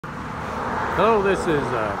Hello, this is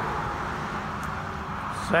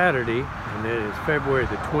Saturday, and it is February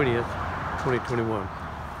the 20th, 2021.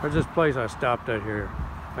 There's this place I stopped at here,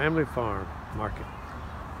 Family Farm Market,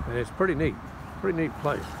 and it's pretty neat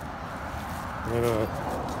place. And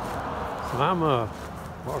so I'm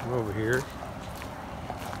walking over here,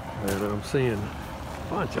 and I'm seeing a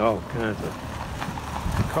bunch of all kinds of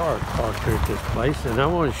cars parked here at this place, and I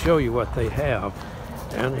want to show you what they have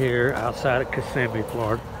down here outside of Kissimmee,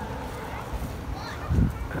 Florida.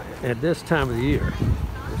 At this time of the year,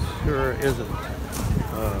 it sure isn't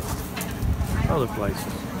other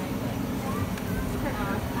places.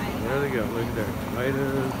 There they go, look at there,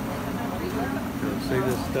 tomatoes, you see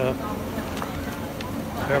this stuff,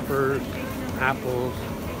 peppers, apples,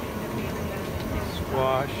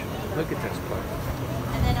 squash, look at this place.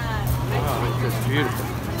 Wow, it's just beautiful.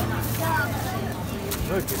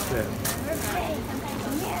 Look at that.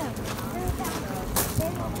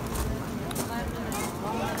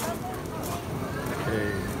 Okay,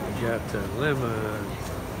 we got lemon,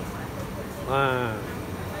 lime.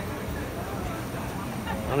 I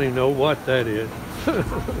don't even know what that is.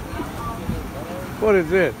 What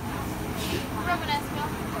is it? Romanesco.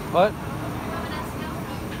 What?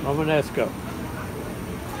 Romanesco. Romanesco.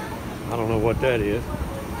 I don't know what that is.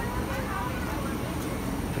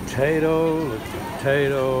 Potatoes, look at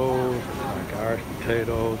potatoes, like Irish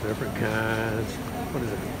potatoes, different kinds. What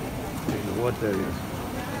is it? I don't know what that is.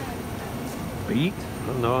 Beet? I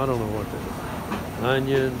don't know what that is.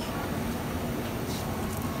 Onions.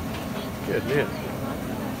 Goodness.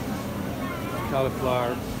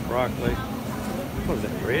 Cauliflower, broccoli. What is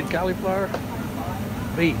that? Red cauliflower?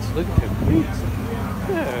 Beets. Look at them beets.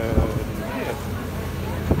 Yeah.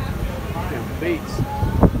 Them beets.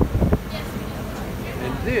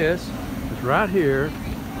 And this is right here.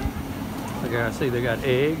 Look, I see they got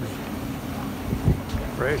eggs,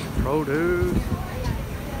 fresh produce.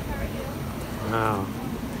 Wow.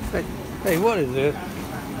 Hey, what is this?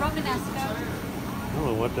 Romanesco. I don't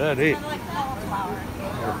know what that is. Kind of like cauliflower.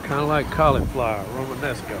 Kind of like cauliflower,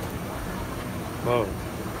 Romanesco. Whoa.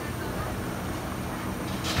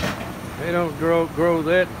 They don't grow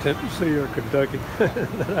that in Tennessee or Kentucky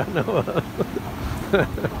that I know of.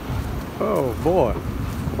 Oh boy,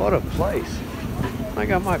 what a place. I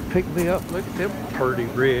think I might pick me up. Look at them pretty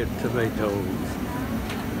red tomatoes.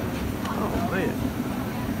 Oh man.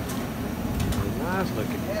 Nice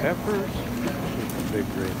looking peppers. Big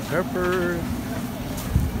red peppers.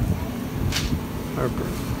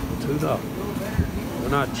 Peppers, $2. They're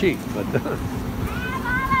not cheap, but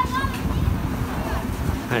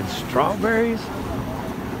and strawberries.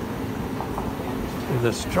 And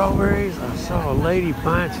the strawberries, I saw a lady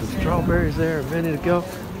buying some strawberries there a minute ago.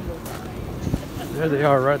 There they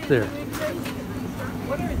are right there.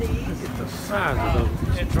 What are these? Look at the size of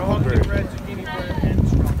those strawberries. Red zucchini bread and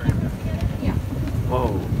strawberry. Yeah.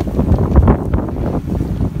 Whoa.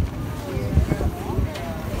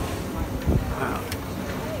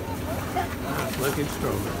 Looking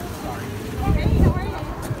strawberry.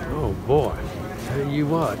 Oh boy, tell you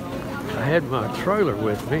what, I had my trailer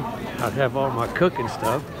with me. I'd have all my cooking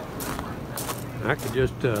stuff. I could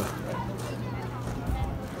just, there's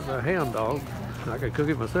a hound dog. I could cook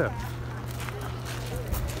it myself.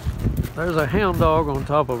 There's a hound dog on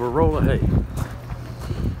top of a roll of hay.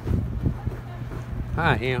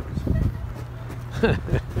 Hi, him.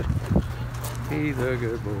 He's a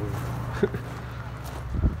good boy.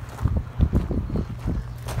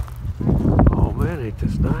 Man, ain't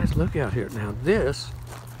this nice? Look out here. Now this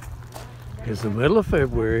is the middle of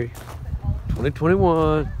February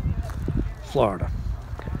 2021, Florida.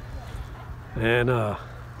 And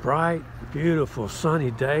bright, beautiful, sunny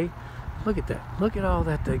day. Look at that. Look at all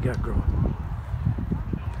that they got growing.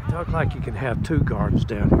 Talk like you can have two gardens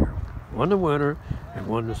down here. One in winter and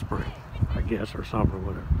one in spring, I guess, or summer,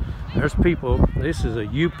 whatever. There's people. This is a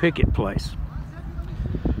U-picket place.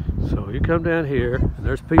 So you come down here, and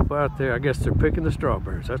there's people out there. I guess they're picking the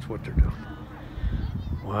strawberries. That's what they're doing.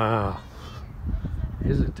 Wow.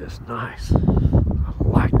 Isn't this nice? I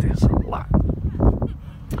like this a lot.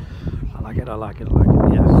 I like it, I like it, I like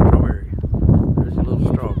it. Yes, strawberry. There's a little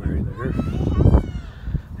strawberry there.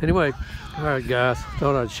 Anyway, all right, guys.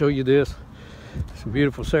 Thought I'd show you this. It's a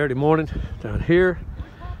beautiful Saturday morning down here.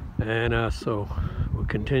 And so we'll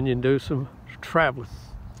continue and do some traveling.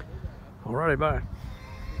 All righty, bye.